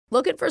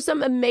Looking for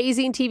some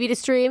amazing TV to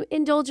stream?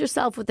 Indulge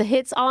yourself with the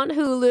hits on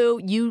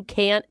Hulu you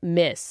can't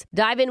miss.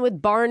 Dive in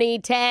with Barney,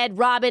 Ted,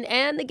 Robin,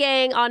 and the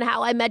gang on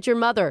How I Met Your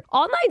Mother.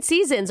 All 9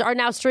 seasons are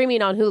now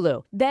streaming on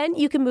Hulu. Then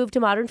you can move to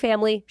Modern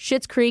Family,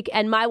 Schitt's Creek,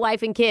 and My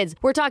Wife and Kids.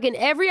 We're talking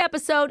every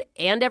episode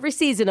and every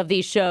season of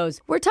these shows.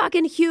 We're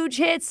talking huge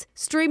hits,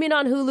 streaming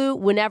on Hulu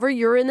whenever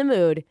you're in the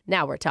mood.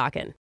 Now we're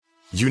talking.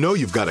 You know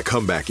you've got a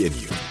comeback in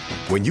you.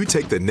 When you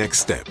take the next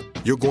step,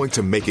 you're going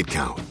to make it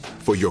count.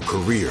 For your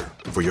career,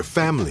 for your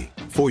family,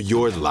 for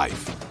your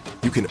life.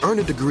 You can earn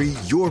a degree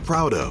you're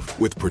proud of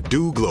with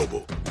Purdue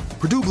Global.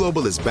 Purdue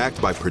Global is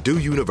backed by Purdue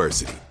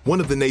University,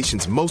 one of the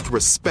nation's most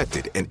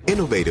respected and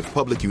innovative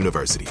public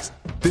universities.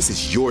 This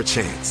is your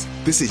chance.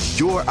 This is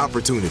your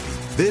opportunity.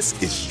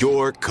 This is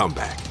your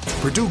comeback.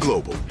 Purdue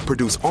Global,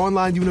 Purdue's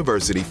online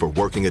university for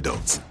working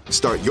adults.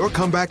 Start your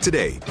comeback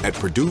today at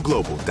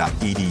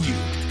purdueglobal.edu.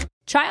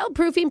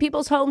 Childproofing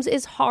people's homes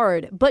is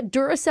hard, but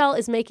Duracell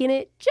is making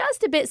it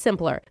just a bit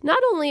simpler.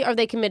 Not only are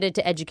they committed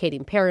to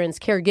educating parents,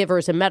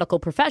 caregivers, and medical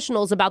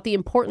professionals about the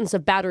importance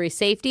of battery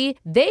safety,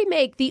 they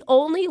make the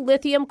only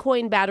lithium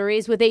coin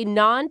batteries with a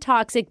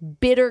non-toxic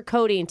bitter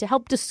coating to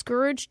help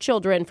discourage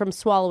children from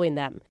swallowing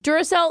them.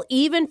 Duracell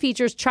even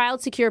features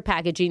child-secure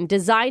packaging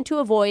designed to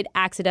avoid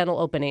accidental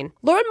opening.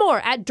 Learn more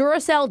at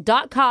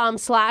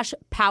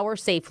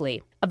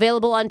Duracell.com/powersafely.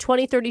 Available on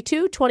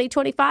 2032,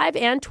 2025,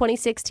 and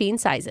 2016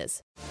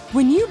 sizes.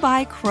 When you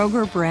buy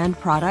Kroger brand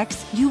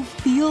products, you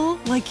feel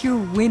like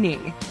you're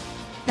winning.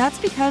 That's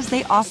because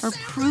they offer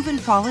proven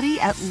quality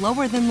at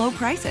lower than low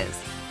prices.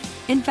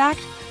 In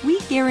fact,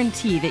 we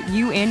guarantee that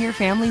you and your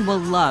family will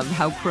love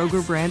how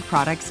Kroger brand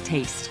products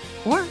taste,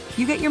 or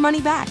you get your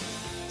money back.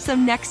 So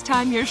next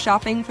time you're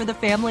shopping for the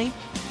family,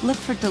 look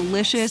for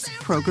delicious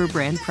Kroger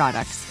brand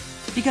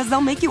products, because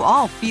they'll make you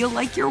all feel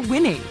like you're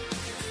winning.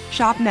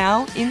 Shop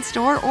now,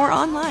 in-store, or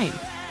online.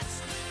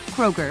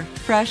 Kroger,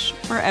 fresh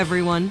for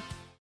everyone.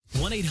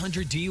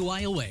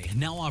 1-800-DUI-AWAY,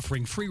 now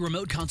offering free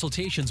remote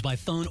consultations by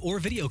phone or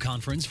video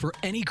conference for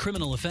any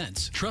criminal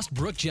offense. Trust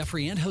Brooke,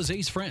 Jeffrey, and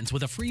Jose's friends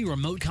with a free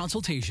remote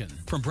consultation.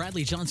 From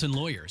Bradley Johnson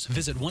Lawyers,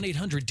 visit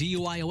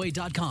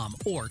 1-800-DUI-AWAY.com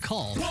or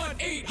call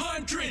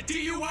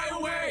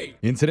 1-800-DUI-AWAY.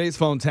 In today's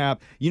phone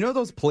tap, you know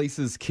those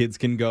places kids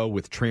can go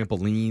with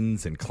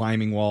trampolines and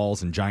climbing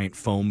walls and giant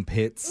foam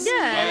pits?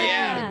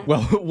 Yeah.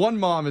 Well, one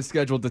mom is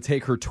scheduled to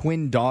take her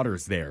twin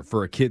daughters there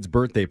for a kid's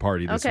birthday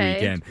party this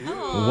weekend.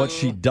 What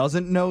she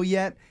doesn't know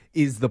yet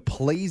is the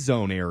play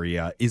zone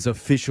area is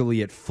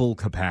officially at full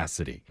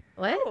capacity.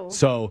 What?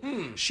 So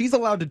she's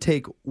allowed to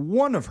take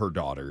one of her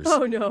daughters.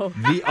 Oh, no.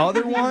 The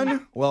other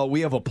one, well,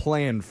 we have a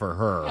plan for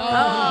her.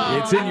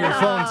 It's in your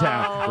phone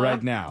tap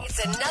right now.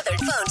 It's another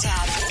phone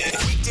tap.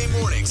 Weekday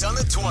mornings on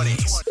the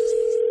 20s.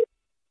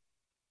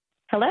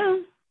 Hello.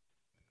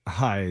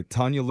 Hi,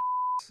 Tanya.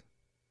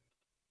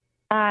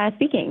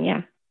 Speaking,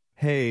 yeah.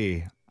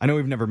 Hey, I know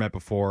we've never met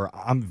before.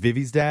 I'm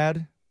Vivi's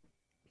dad,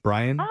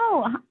 Brian.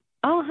 Oh,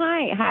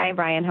 hi. Hi,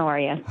 Brian. How are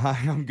you? Hi,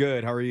 I'm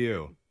good. How are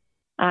you?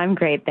 I'm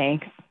great,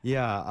 thanks.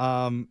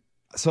 Yeah,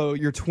 so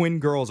your twin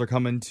girls are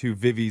coming to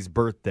Vivi's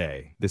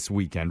birthday this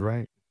weekend,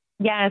 right?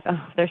 Yes,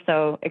 they're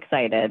so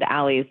excited.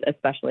 Allie's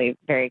especially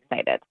very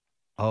excited.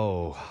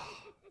 Oh,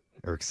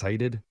 they're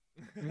excited?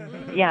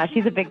 Yeah,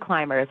 she's a big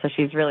climber, so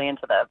she's really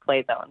into the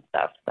play zone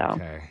stuff. So.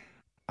 Okay.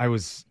 I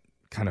was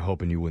kind of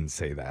hoping you wouldn't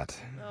say that.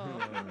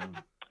 Oh,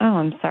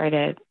 I'm sorry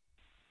to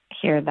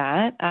hear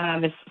that.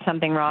 Is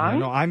something wrong?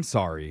 No, I'm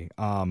sorry.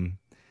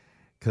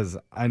 Because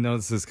I know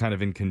this is kind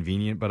of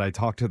inconvenient, but I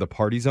talked to the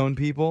party zone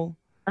people,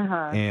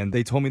 and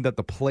they told me that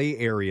the play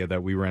area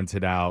that we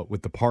rented out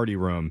with the party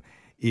room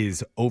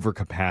is over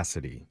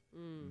capacity.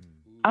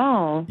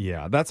 Oh.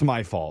 Yeah, that's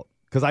my fault.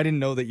 Because I didn't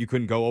know that you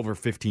couldn't go over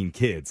 15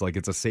 kids. Like,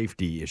 it's a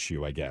safety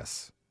issue, I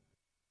guess.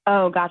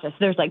 Oh, gotcha. So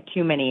there's like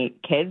too many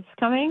kids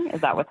coming? Is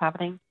that what's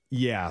happening?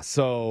 Yeah,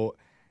 so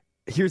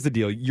here's the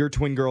deal. Your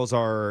twin girls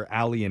are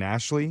Allie and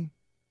Ashley?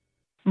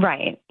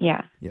 Right,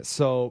 yeah. Yeah,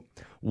 so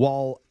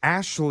while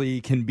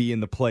Ashley can be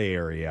in the play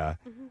area,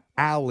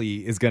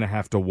 Allie is going to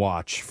have to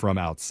watch from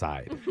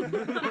outside.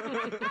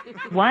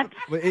 What?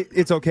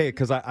 It's okay,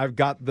 because I've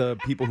got the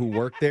people who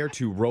work there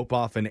to rope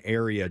off an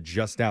area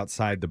just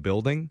outside the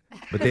building,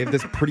 but they have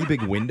this pretty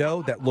big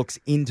window that looks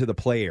into the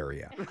play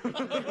area.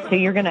 So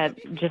you're going to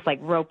just like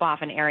rope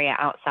off an area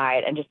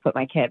outside and just put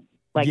my kid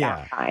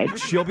outside?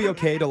 She'll be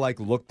okay to like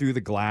look through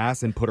the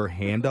glass and put her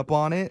hand up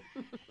on it,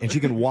 and she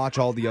can watch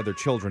all the other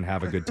children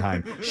have a good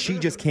time. She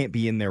just can't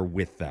be in there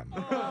with them.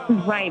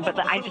 Right, but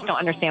I just don't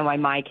understand why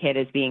my kid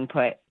is being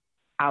put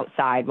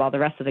outside while the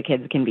rest of the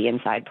kids can be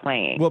inside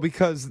playing. Well,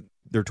 because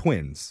they're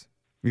twins.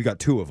 We've got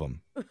two of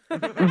them.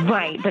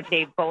 Right, but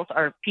they both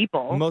are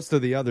people. Most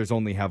of the others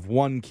only have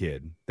one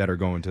kid that are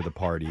going to the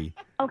party.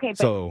 Okay, but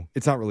so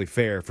it's not really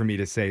fair for me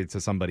to say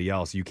to somebody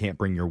else, you can't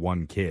bring your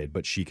one kid,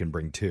 but she can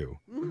bring two.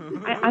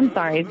 I'm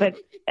sorry, but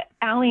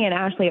Allie and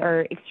Ashley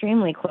are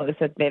extremely close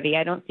with Vivi.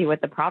 I don't see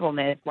what the problem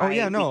is. Why we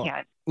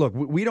can't. Look,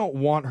 we don't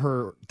want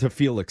her to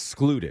feel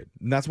excluded.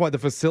 And that's why the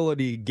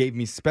facility gave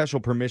me special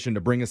permission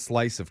to bring a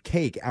slice of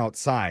cake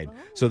outside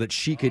so that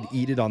she could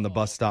eat it on the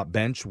bus stop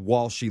bench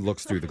while she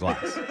looks through the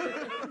glass.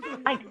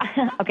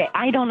 Okay,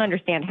 I don't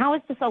understand. How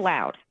is this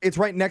allowed? It's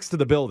right next to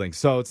the building,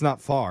 so it's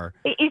not far.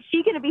 Is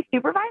she going to be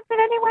supervised in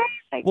any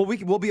way? Well,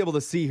 we'll be able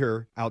to see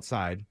her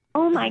outside.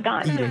 Oh, my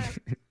God.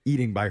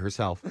 Eating by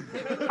herself.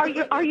 Are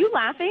you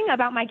laughing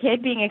about my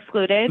kid being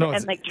excluded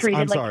and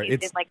treated in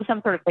like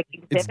some sort of like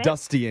exhibit? It's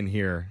dusty in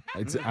here.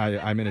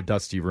 I'm in a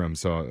dusty room,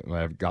 so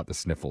I've got the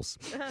sniffles.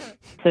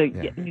 So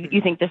you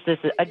think this is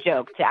a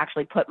joke to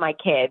actually put my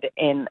kid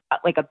in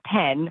like a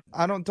pen?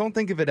 I don't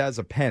think of it as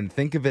a pen.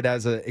 Think of it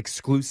as an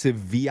exclusive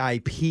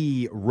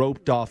VIP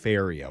roped off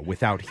area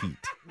without heat.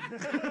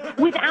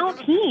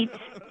 Without heat?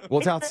 Well,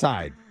 it's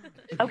outside.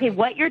 Okay,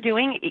 what you're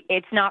doing,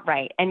 it's not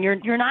right. And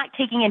you're not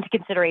taking into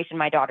consideration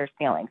my daughter's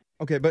feelings.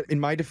 Okay, but in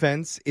my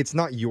defense, it's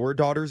not your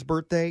daughter's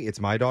birthday. It's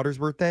my daughter's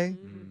birthday.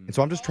 And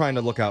so I'm just trying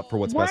to look out for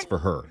what's best for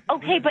her.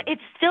 Okay, but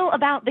it's still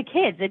about the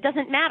kids. It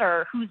doesn't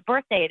matter whose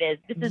birthday it is.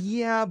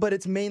 Yeah, but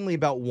it's mainly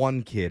about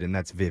one kid, and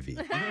that's Vivi,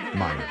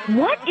 mine.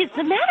 What is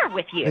the matter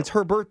with you? It's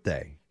her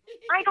birthday.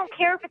 I don't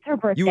care if it's her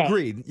birthday.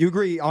 You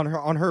agree on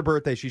her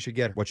birthday she should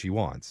get what she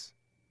wants.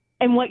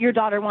 And what your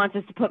daughter wants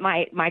is to put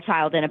my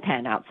child in a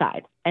pen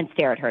outside and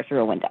stare at her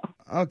through a window.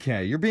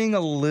 Okay, you're being a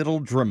little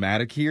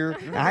dramatic here.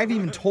 I've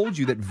even told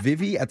you that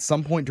Vivi, at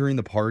some point during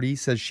the party,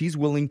 says she's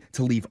willing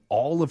to leave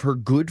all of her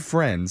good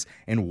friends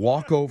and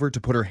walk over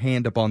to put her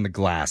hand up on the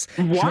glass.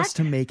 What? Just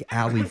to make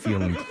Allie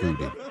feel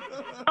included.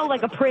 Oh,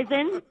 like a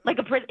prison?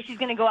 She's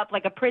going to go up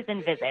like a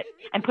prison visit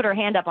and put her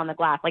hand up on the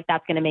glass. Like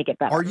that's going to make it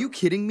better. Are you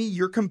kidding me?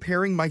 You're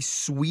comparing my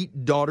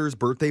sweet daughter's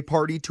birthday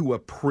party to a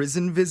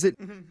prison visit?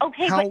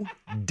 Okay, How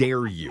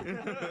dare you?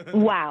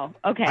 Wow.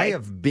 Okay. I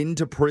have been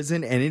to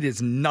prison, and it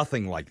is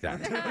nothing like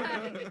that.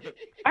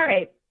 All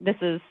right. This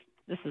is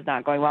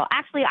not going well.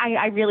 Actually,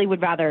 I really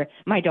would rather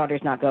my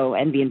daughters not go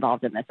and be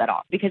involved in this at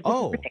all because this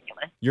is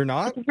ridiculous. You're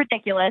not? This is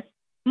ridiculous.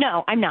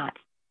 No, I'm not.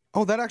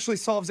 Oh, that actually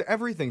solves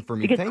everything for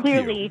me. Because Thank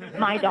clearly you.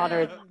 my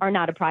daughters are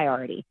not a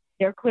priority.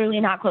 They're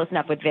clearly not close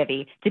enough with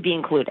Vivi to be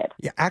included.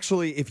 Yeah,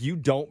 actually, if you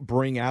don't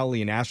bring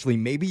Allie and Ashley,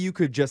 maybe you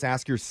could just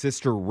ask your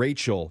sister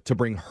Rachel to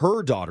bring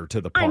her daughter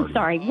to the party. I'm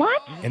sorry,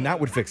 what? And that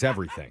would fix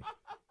everything.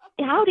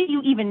 How do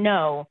you even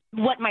know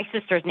what my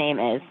sister's name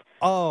is?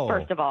 Oh.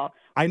 First of all.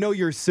 I know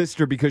your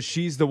sister because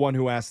she's the one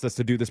who asked us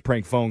to do this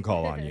prank phone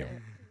call on you.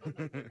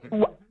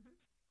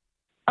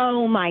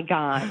 Oh, my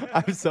God.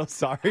 I'm so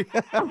sorry.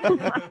 Oh, my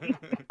God.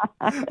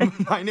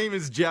 My name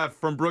is Jeff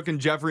from Brooke and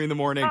Jeffrey in the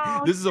Morning.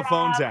 Oh, this is a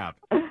phone tap.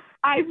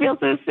 I feel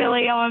so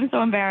silly. Oh, I'm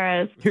so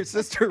embarrassed. Your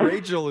sister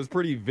Rachel is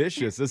pretty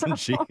vicious, isn't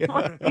she?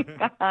 Oh, my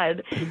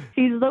God.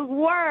 She's the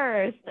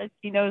worst.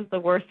 She knows the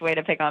worst way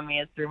to pick on me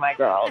is through my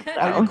girls. So.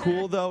 Are you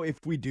cool, though, if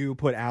we do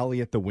put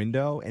Allie at the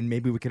window and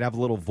maybe we could have a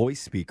little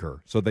voice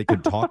speaker so they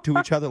could talk to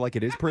each other like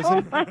it is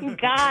prison? Oh, my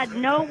God.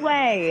 No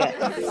way.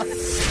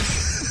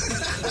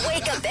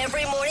 Wake up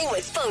every morning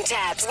with phone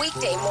taps.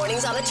 Weekday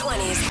mornings on the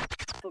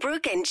 20s.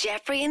 Brooke and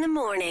Jeffrey in the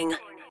Morning.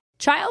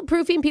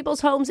 Childproofing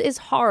people's homes is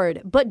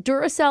hard, but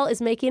Duracell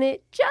is making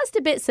it just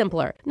a bit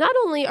simpler. Not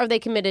only are they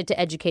committed to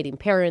educating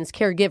parents,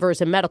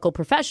 caregivers, and medical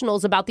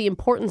professionals about the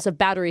importance of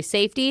battery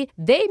safety,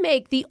 they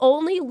make the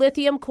only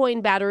lithium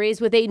coin batteries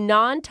with a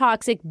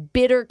non-toxic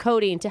bitter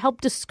coating to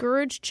help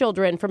discourage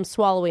children from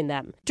swallowing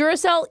them.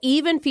 Duracell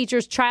even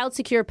features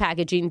child-secure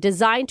packaging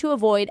designed to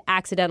avoid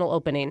accidental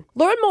opening.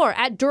 Learn more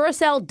at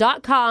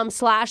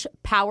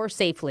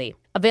Duracell.com/powersafely.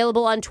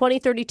 Available on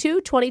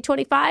 2032,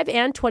 2025,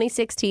 and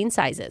 2016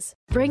 sizes.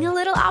 Bring a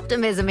little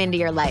optimism into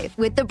your life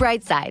with The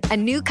Bright Side, a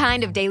new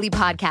kind of daily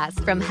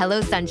podcast from Hello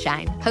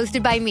Sunshine,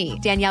 hosted by me,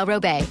 Danielle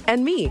Robay.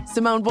 And me,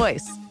 Simone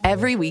Boyce.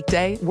 Every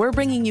weekday, we're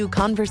bringing you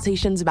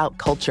conversations about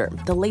culture,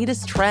 the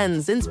latest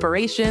trends,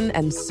 inspiration,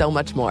 and so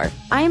much more.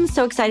 I am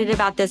so excited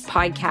about this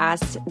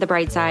podcast, The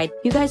Bright Side.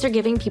 You guys are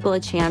giving people a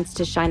chance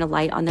to shine a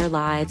light on their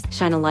lives,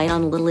 shine a light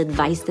on a little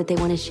advice that they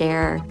want to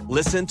share.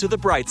 Listen to The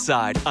Bright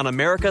Side on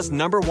America's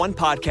 #1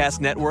 podcast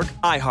network,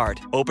 iHeart.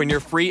 Open your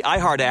free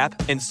iHeart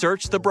app and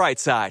search The Bright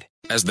Side.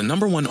 As the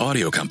 #1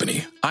 audio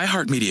company,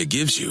 iHeartMedia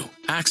gives you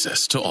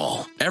access to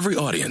all. Every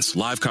audience,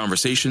 live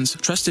conversations,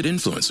 trusted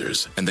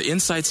influencers, and the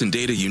insights and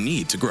data you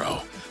need to grow.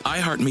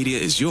 iHeartMedia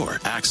is your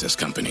access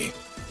company.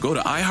 Go to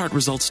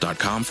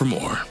iHeartResults.com for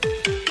more.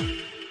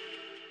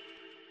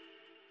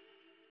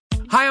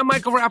 Hi, I'm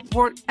Michael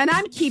Rappaport. And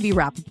I'm Kibi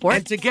Rappaport.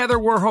 And together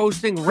we're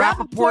hosting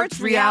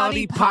Rappaport's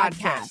Reality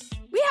Podcast.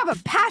 We have a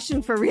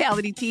passion for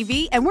reality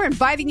TV, and we're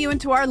inviting you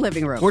into our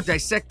living room. We're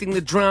dissecting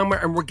the drama,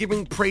 and we're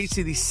giving praise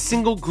to the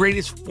single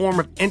greatest form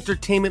of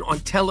entertainment on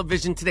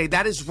television today.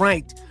 That is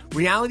right.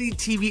 reality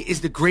TV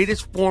is the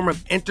greatest form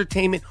of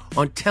entertainment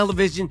on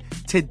television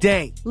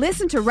today.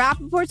 Listen to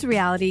Rappaport's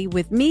Reality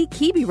with me,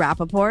 Kibi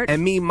Rappaport.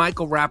 And me,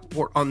 Michael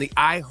Rappaport, on the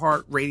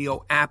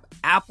iHeartRadio app,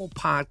 Apple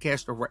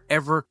Podcast, or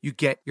wherever you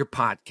get your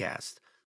podcast.